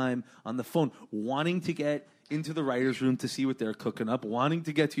more time on the phone wanting to get into the writer's room to see what they're cooking up, wanting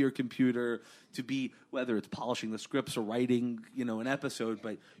to get to your computer to be, whether it's polishing the scripts or writing, an episode,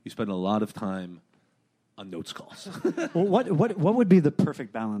 but you spend a lot of time on notes calls. Well, what would be the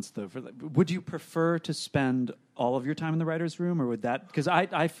perfect balance, though? Would you prefer to spend all of your time in the writer's room, or would that? Because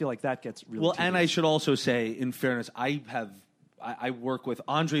I feel like that gets really. Well, tedious. And I should also say, in fairness, I work with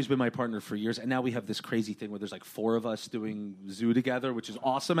Andre's been my partner for years, and now we have this crazy thing where there's 4 of us doing Zoo together, which is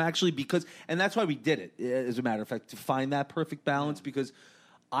awesome actually, and that's why we did it. As a matter of fact, to find that perfect balance, because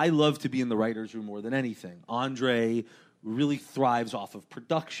I love to be in the writer's room more than anything. Andre really thrives off of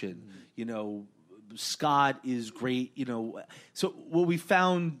production, Scott is great, So what we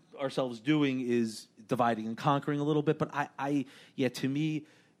found ourselves doing is dividing and conquering a little bit. But to me,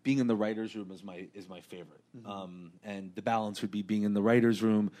 being in the writer's room is my favorite. Mm-hmm. And the balance would be being in the writer's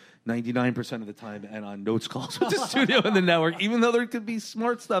room 99% of the time and on notes calls with the studio and the network, even though there could be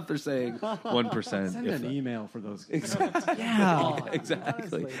smart stuff they're saying 1%. Send an email for those. Exactly. Yeah,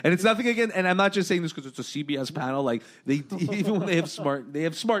 exactly. Honestly. And it's nothing again. And I'm not just saying this because it's a CBS panel. Even when they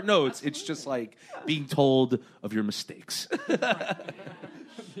have smart notes, it's just being told of your mistakes.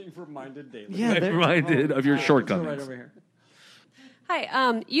 Being reminded daily. Yeah, reminded of your shortcomings. Right over here.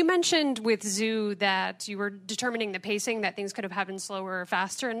 Hi. You mentioned with Zoo that you were determining the pacing, that things could have happened slower or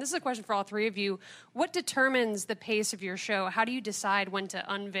faster. And this is a question for all 3 of you. What determines the pace of your show? How do you decide when to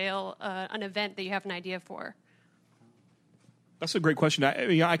unveil an event that you have an idea for? That's a great question.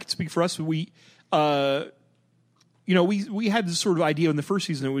 I can speak for us. We had this sort of idea in the first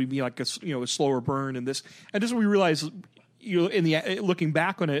season it would be a slower burn, and this, we realized, in the looking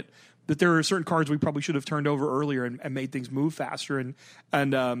back on it, that there are certain cards we probably should have turned over earlier and made things move faster, and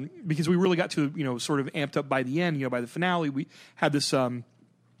because we really got to sort of amped up by the end, by the finale, we had this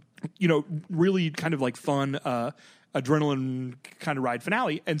really kind of like fun adrenaline kind of ride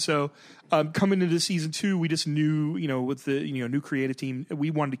finale, and so coming into season 2, we just knew with the new creative team, we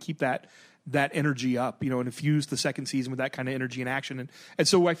wanted to keep that energy up, and infuse the second season with that kind of energy and action, and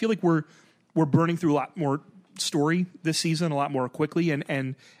so I feel like we're burning through a lot more story this season, a lot more quickly,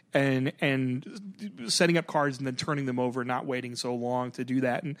 and setting up cards and then turning them over, not waiting so long to do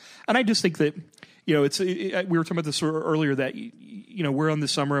that. And I just think that, we were talking about this earlier, that, we're on the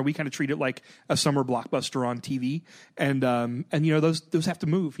summer and we kind of treat it like a summer blockbuster on TV. And those have to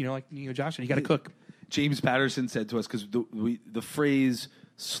move, Josh, you got to cook. James Patterson said to us, because the phrase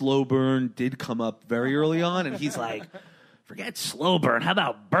slow burn did come up very early on, and he's like, forget slow burn. How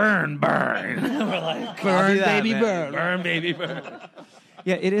about burn? We're like, burn, baby, burn. Burn, baby, burn.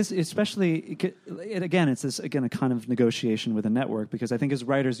 Yeah, it is, especially, it's this, again, a kind of negotiation with a network, because I think as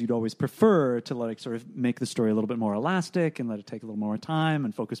writers, you'd always prefer to sort of make the story a little bit more elastic and let it take a little more time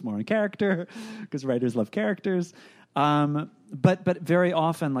and focus more on character, because writers love characters. But very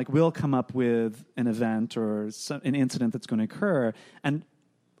often, we'll come up with an event or an incident that's going to occur, and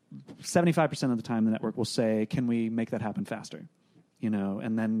 75% of the time the network will say, can we make that happen faster?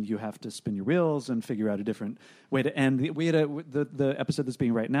 And then you have to spin your wheels and figure out a different way to end. We had the episode that's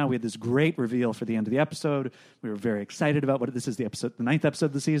being right now. We had this great reveal for the end of the episode. We were very excited about this is the 9th episode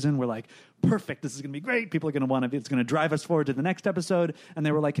of the season. We're like, perfect. This is going to be great. People are going to want to. It's going to drive us forward to the next episode. And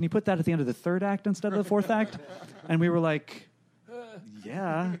they were like, can you put that at the end of the 3rd act instead of the 4th act? And we were like,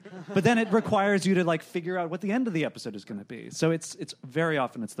 yeah. But then it requires you to figure out what the end of the episode is going to be. So it's very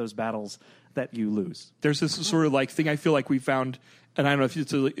often it's those battles that you lose. There's this sort of thing I feel like we found. And I don't know if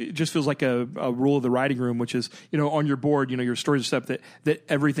it just feels like a rule of the writing room, which is, on your board, your stories are set that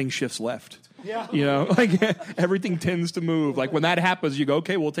everything shifts left. Yeah. Everything tends to move. When that happens, you go,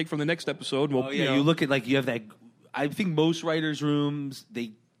 okay, we'll take from the next episode. We'll, you look at you have that. I think most writers' rooms,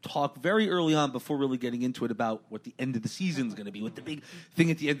 they talk very early on before really getting into it about what the end of the season is going to be. What the big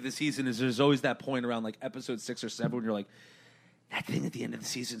thing at the end of the season is, there's always that point around episode 6 or 7 when you're like, that thing at the end of the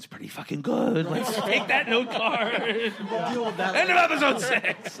season is pretty fucking good. Let's take that note card. Deal with that. End of episode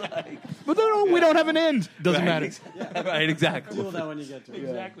 6. But we don't have an end. Doesn't matter. Right, exactly. Deal with that when you get to it.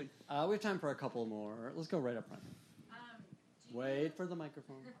 Exactly. We have time for a couple more. Let's go right up front. Wait for the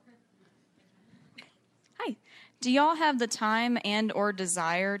microphone. Hi. Do y'all have the time and or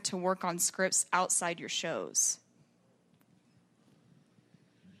desire to work on scripts outside your shows?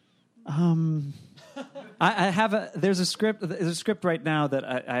 I have there's a script right now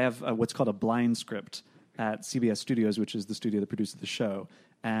that I have what's called a blind script at CBS Studios, which is the studio that produces the show,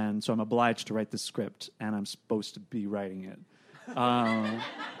 and so I'm obliged to write this script, and I'm supposed to be writing it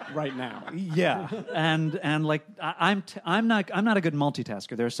right now. Yeah, and I'm not a good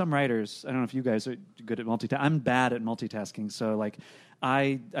multitasker. There are some writers. I don't know if you guys are good at multitasking. I'm bad at multitasking. So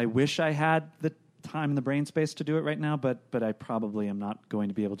I wish I had the time and the brain space to do it right now, but I probably am not going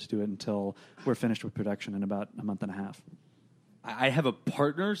to be able to do it until we're finished with production in about a month and a half. I have a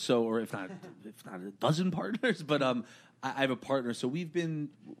partner, or if not a dozen partners, but I have a partner. So we've been,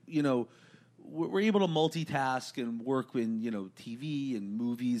 we're able to multitask and work in, TV and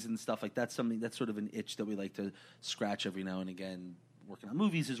movies and stuff like that. Something that's sort of an itch that we like to scratch every now and again, working on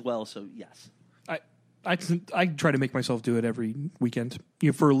movies as well. So yes. I try to make myself do it every weekend,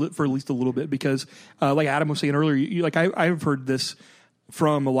 for at least a little bit, because like Adam was saying earlier, I've heard this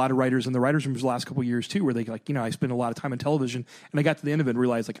from a lot of writers in the writers' rooms the last couple of years too, where they I spend a lot of time on television, and I got to the end of it and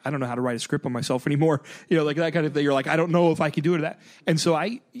realized I don't know how to write a script on myself anymore, that kind of thing. You're I don't know if I could do it. That, and so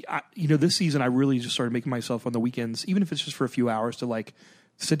I this season I really just started making myself on the weekends, even if it's just for a few hours, to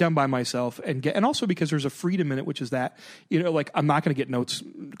sit down by myself and also because there's a freedom in it, which is that, I'm not going to get notes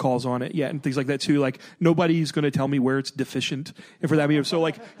calls on it yet and things like that too. Nobody's going to tell me where it's deficient and for that matter. So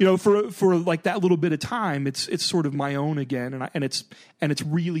for that little bit of time, it's sort of my own again. And it's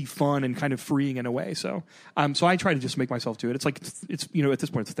really fun and kind of freeing in a way. So I try to just make myself do it. It's at this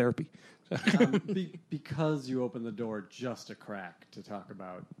point it's therapy. Because you opened the door just a crack to talk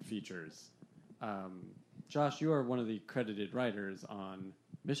about features. Josh, you are one of the credited writers on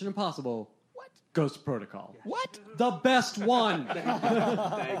Mission Impossible. What? Ghost Protocol. Yes. What? The best one.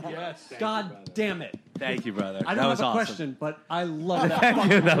 Yes. God damn it. Thank you, brother. I don't have a question, but I love that.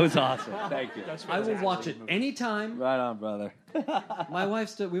 Thank you. That was awesome. Thank you. I will watch it anytime. Right on, brother. My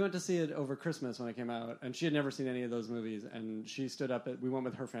wife we went to see it over Christmas when it came out, and she had never seen any of those movies, and she stood up we went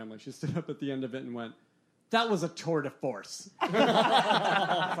with her family. She stood up at the end of it and went, That was a tour de force.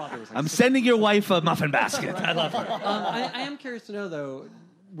 I'm sending your wife a muffin basket. I love her. I am curious to know, though,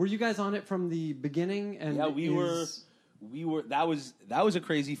 were you guys on it from the beginning? And yeah, we were. That was a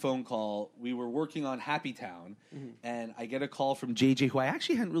crazy phone call. We were working on Happy Town, and I get a call from JJ, who I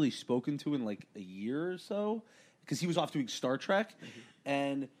actually hadn't really spoken to in like a year or so, because he was off doing Star Trek,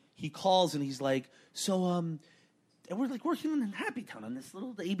 and he calls and he's like, "So, and we're like working on Happy Town on this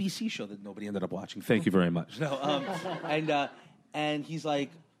little ABC show that nobody ended up watching. Thank you very much." No, and he's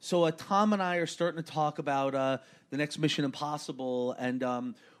like, "So Tom and I are starting to talk about the next Mission Impossible,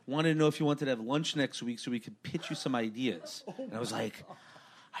 and wanted to know if you wanted to have lunch next week so we could pitch you some ideas." And I was like,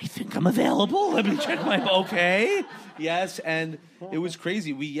 "I think I'm available. Let me check my okay." Yes, and it was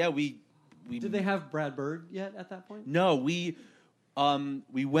crazy. We Did they have Brad Bird yet at that point? No, we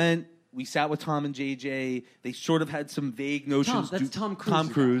went. We sat with Tom and JJ. They sort of had some vague notions. That's Tom Cruise. Tom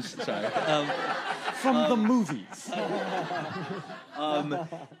Cruise. Sorry. From the movies.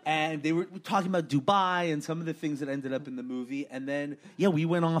 And they were talking about Dubai and some of the things that ended up in the movie. And then, we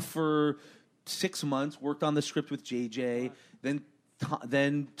went off for 6 months, worked on the script with JJ.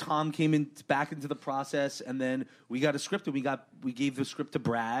 Then Tom came back into the process, and then we got a script, and we gave the script to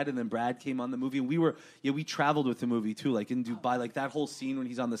Brad, and then Brad came on the movie, and we traveled with the movie too, like in Dubai, like that whole scene when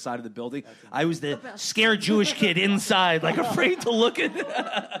he's on the side of the building. I was the scared Jewish kid inside, like afraid to look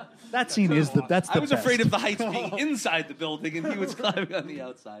at. That scene is the I was afraid of the heights being inside the building, and he was climbing on the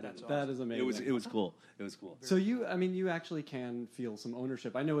outside. That is amazing. It was cool. It was cool. So you actually can feel some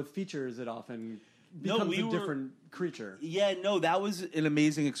ownership. I know with features it often becomes a different creature. Yeah, no, that was an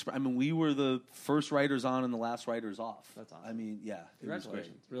amazing experience. I mean, we were the first writers on and the last writers off. That's awesome. I mean, yeah.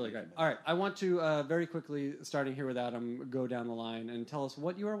 Congratulations. Really great. All right, I want to very quickly, starting here with Adam, go down the line and tell us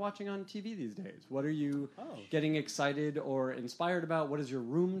what you are watching on TV these days. What are you getting excited or inspired about? What is your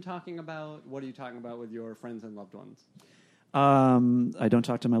room talking about? What are you talking about with your friends and loved ones? I don't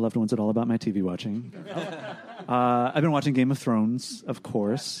talk to my loved ones at all about my TV watching. I've been watching Game of Thrones, of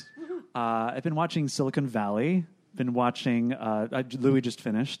course. I've been watching Silicon Valley. Been watching Louis just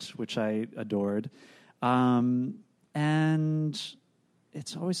finished, which I adored. And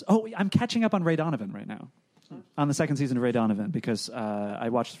it's always... I'm catching up on Ray Donovan right now. On the second season of Ray Donovan, because I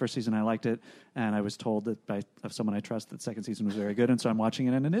watched the first season, I liked it, and I was told that by someone I trust that the second season was very good, and so I'm watching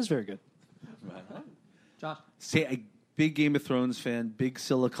it, and it is very good. Josh? Big Game of Thrones fan, big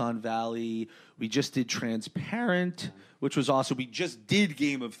Silicon Valley. We just did Transparent, which was awesome. We just did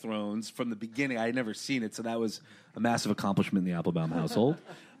Game of Thrones from the beginning. I had never seen it, so that was a massive accomplishment in the Applebaum household.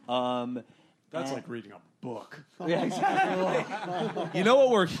 That's like reading a book. Yeah, exactly. You know what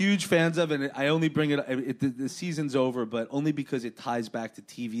we're huge fans of, and I only bring it. The season's over, but only because it ties back to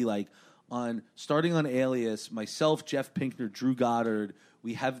TV. Like starting on Alias, myself, Jeff Pinkner, Drew Goddard.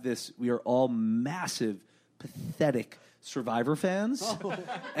 We are all massive, pathetic Survivor fans,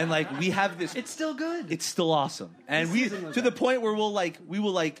 and like we have this. It's still good. It's still awesome, and we to the point where we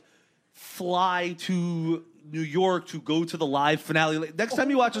will fly to New York to go to the live finale. Next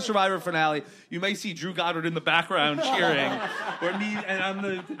time you watch a Survivor finale, you may see Drew Goddard in the background cheering, or me, and I'm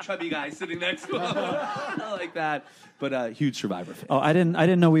the chubby guy sitting next to him, like that. But huge Survivor fan. Oh, I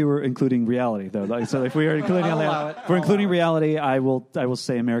didn't know we were including reality though. So if we are including reality, I will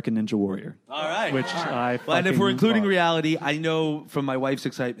say American Ninja Warrior. All right. Which I and if we're including reality, I know from my wife's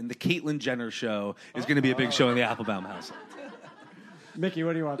excitement, the Caitlyn Jenner show is going to be a big show in the Applebaum household. Mickey,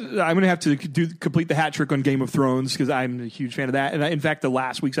 what do you want? I'm going to have to complete the hat trick on Game of Thrones because I'm a huge fan of that. And in fact, the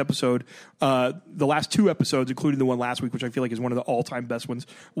last week's episode, the last two episodes, including the one last week, which I feel like is one of the all-time best ones,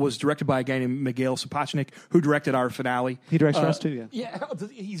 was directed by a guy named Miguel Sapochnik, who directed our finale. He directs for us too, yeah. Yeah,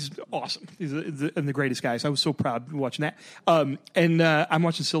 he's awesome. He's the greatest guy. So I was so proud watching that. And I'm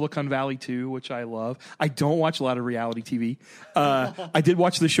watching Silicon Valley too, which I love. I don't watch a lot of reality TV. I did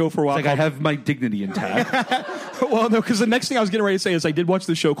watch the show for a while. It's like I have my dignity intact. Well, no, because the next thing I was getting ready to say is I did watch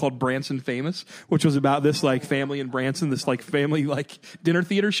the show called Branson Famous, which was about this family in Branson, this family dinner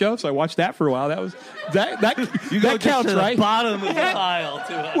theater show. So I watched that for a while. That was that you that counts, to right? The bottom of the pile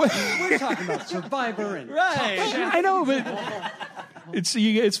too. We're talking about Survivor and right. I know, but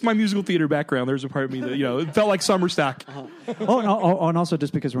it's my musical theater background. There's a part of me that it felt like summer stock. And also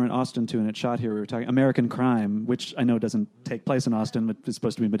just because we're in Austin too, and it's shot here, we were talking American Crime, which I know doesn't take place in Austin, but it's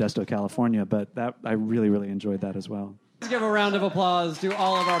supposed to be Modesto, California. But that I really, really enjoyed that as well. Let's give a round of applause to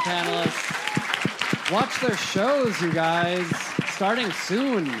all of our panelists. Watch their shows, you guys. Starting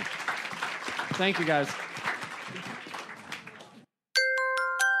soon. Thank you, guys.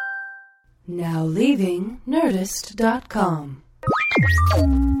 Now leaving Nerdist.com.